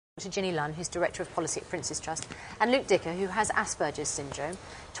to Ginny Lunn, who's Director of Policy at Prince's Trust, and Luke Dicker, who has Asperger's Syndrome.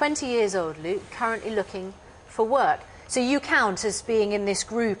 20 years old, Luke, currently looking for work. So you count as being in this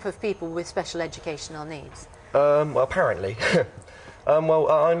group of people with special educational needs? Well, apparently. I've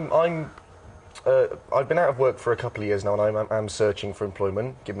been out of work for a couple of years now, and I'm searching for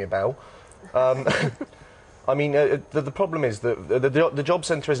employment. Give me a bell. I mean, the problem is that the job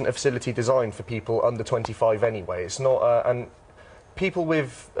centre isn't a facility designed for people under 25 anyway. It's not, and people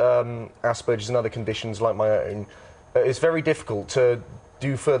with Asperger's and other conditions like my own, it's very difficult to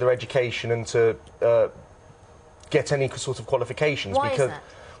do further education and to get any sort of qualifications. Why is that?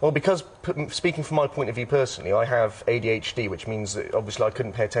 Well, because, speaking from my point of view personally, I have ADHD, which means that obviously I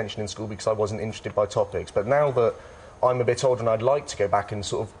couldn't pay attention in school because I wasn't interested by topics. But now that I'm a bit older and I'd like to go back and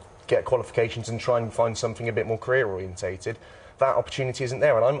sort of get qualifications and try and find something a bit more career-orientated, that opportunity isn't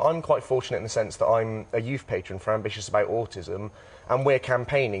there. And I'm quite fortunate in the sense that I'm a youth patron for Ambitious About Autism, and we're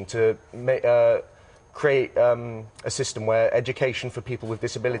campaigning to create a system where education for people with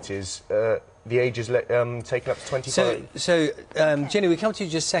disabilities, the age is taken up to 25. So Ginny, we come to you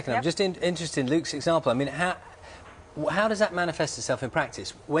just a second. Yep. I'm just interested in Luke's example. I mean, how does that manifest itself in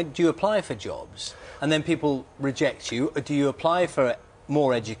practice? When do you apply for jobs and then people reject you? Or do you apply for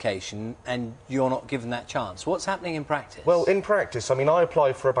more education and you're not given that chance? What's happening in practice? Well, in practice, I mean, I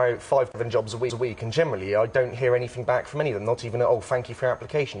apply for about 5 jobs a week, and generally I don't hear anything back from any of them, not even, oh, thank you for your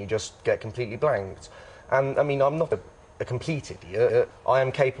application, you just get completely blanked. And, I mean, I'm not a complete idiot. I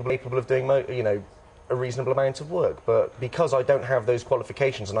am capable of doing, you know, a reasonable amount of work, but because I don't have those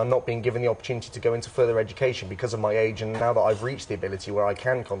qualifications and I'm not being given the opportunity to go into further education because of my age, and now that I've reached the ability where I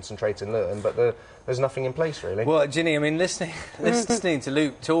can concentrate and learn, but there's nothing in place, really. Well, Ginny, I mean, listening to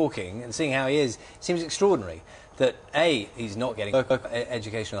Luke talking and seeing how he is, seems extraordinary that, A, he's not getting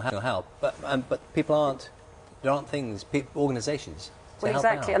educational help, but people aren't, there aren't things, organisations. Well,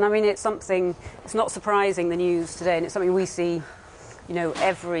 exactly, and I mean, it's not surprising, the news today, and it's something we see, you know,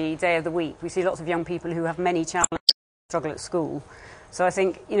 every day of the week. We see lots of young people who have many challenges, struggle at school. So I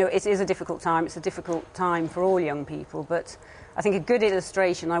think, you know, it is a difficult time. It's a difficult time for all young people, but I think a good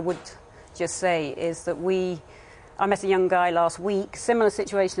illustration, I would just say, is that I met a young guy last week, similar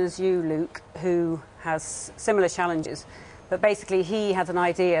situation as you, Luke, who has similar challenges, but basically he had an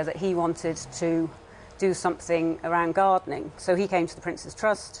idea that he wanted to do something around gardening. So he came to the Prince's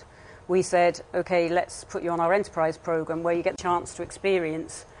Trust. We said, OK, let's put you on our enterprise programme where you get the chance to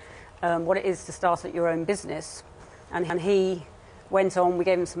experience what it is to start at your own business. And he went on, we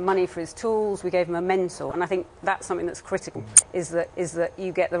gave him some money for his tools, we gave him a mentor. And I think that's something that's critical, is that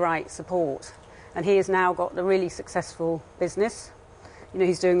you get the right support. And he has now got a really successful business. You know,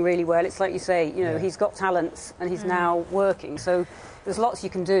 he's doing really well. It's like you say, you know, he's got talents and he's now working. So there's lots you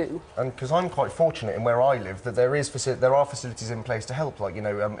can do. And because I'm quite fortunate in where I live that there are facilities in place to help. Like, you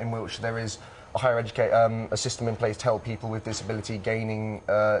know, in Wiltshire there is a system in place to help people with disability gaining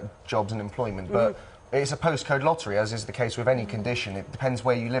jobs and employment. But it's a postcode lottery, as is the case with any condition. It depends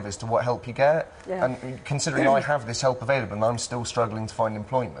where you live as to what help you get. Yeah. And considering I have this help available and I'm still struggling to find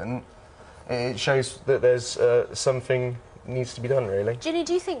employment, it shows that there's something needs to be done, really. Ginny,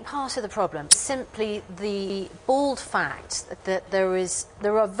 do you think part of the problem is simply the bald fact that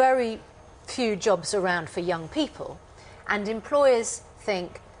there are very few jobs around for young people, and employers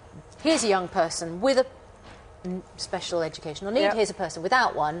think, here's a young person with a special educational need, here's a person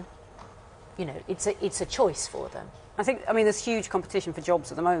without one, you know, it's a choice for them. I mean, there's huge competition for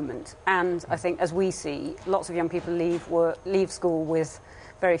jobs at the moment, and I think, as we see, lots of young people leave school with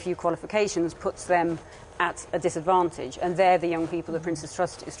very few qualifications, puts them at a disadvantage, and they're the young people the Prince's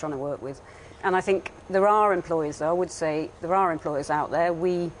Trust is trying to work with. And I think there are employers, though, I would say there are employers out there.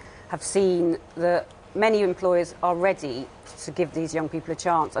 We have seen that many employers are ready to give these young people a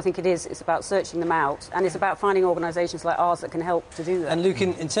chance. I think it's about searching them out, and it's about finding organisations like ours that can help to do that. And Luke,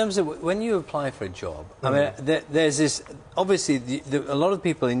 in terms of when you apply for a job, I mean, there's this, obviously, a lot of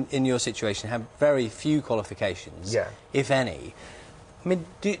people in your situation have very few qualifications, if any. I mean,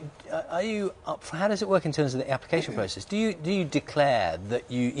 are you up for, how does it work in terms of the application process? Do you declare that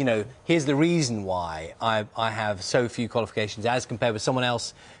you know, here's the reason why I have so few qualifications as compared with someone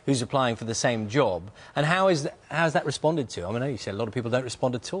else who's applying for the same job? And how is that responded to? I mean, I know you said a lot of people don't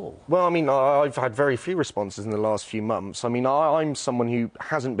respond at all. Well, I mean, I've had very few responses in the last few months. I mean, I'm someone who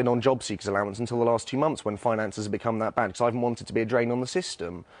hasn't been on job seekers allowance until the last 2 months when finances have become that bad, because I haven't wanted to be a drain on the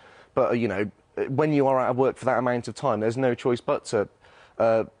system. But, you know, when you are out of work for that amount of time, there's no choice but to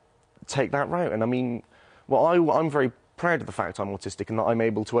take that route. And I mean, well, I'm very proud of the fact I'm autistic and that I'm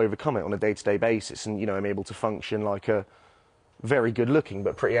able to overcome it on a day-to-day basis, and, you know, I'm able to function like a very good-looking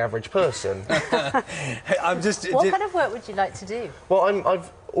but pretty average person. What kind of work would you like to do? Well,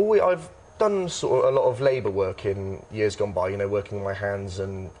 I've done sort of a lot of labour work in years gone by, you know, working on my hands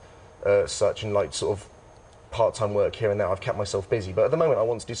and such, and like sort of part-time work here and there. I've kept myself busy, but at the moment I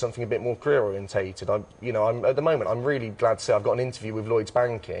want to do something a bit more career-orientated. At the moment I'm really glad to say I've got an interview with Lloyds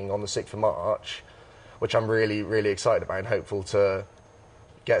Banking on the 6th of March, which I'm really, really excited about and hopeful to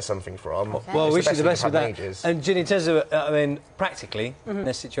get something from. Okay. Well, wish you the best with that. And Ginny, in terms of, practically, in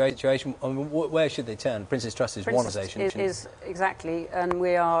this situation, where should they turn? Prince's Trust is one organisation. Is exactly, and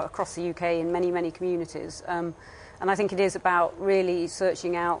we are across the UK in many, many communities. And I think it is about really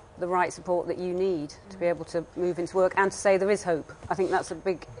searching out the right support that you need to be able to move into work and to say there is hope. I think that's a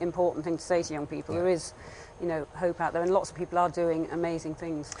big, important thing to say to young people. There is, hope out there, and lots of people are doing amazing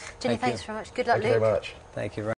things. Ginny, thanks very much. Good luck, Luke. Thank you very much. Thank you very much.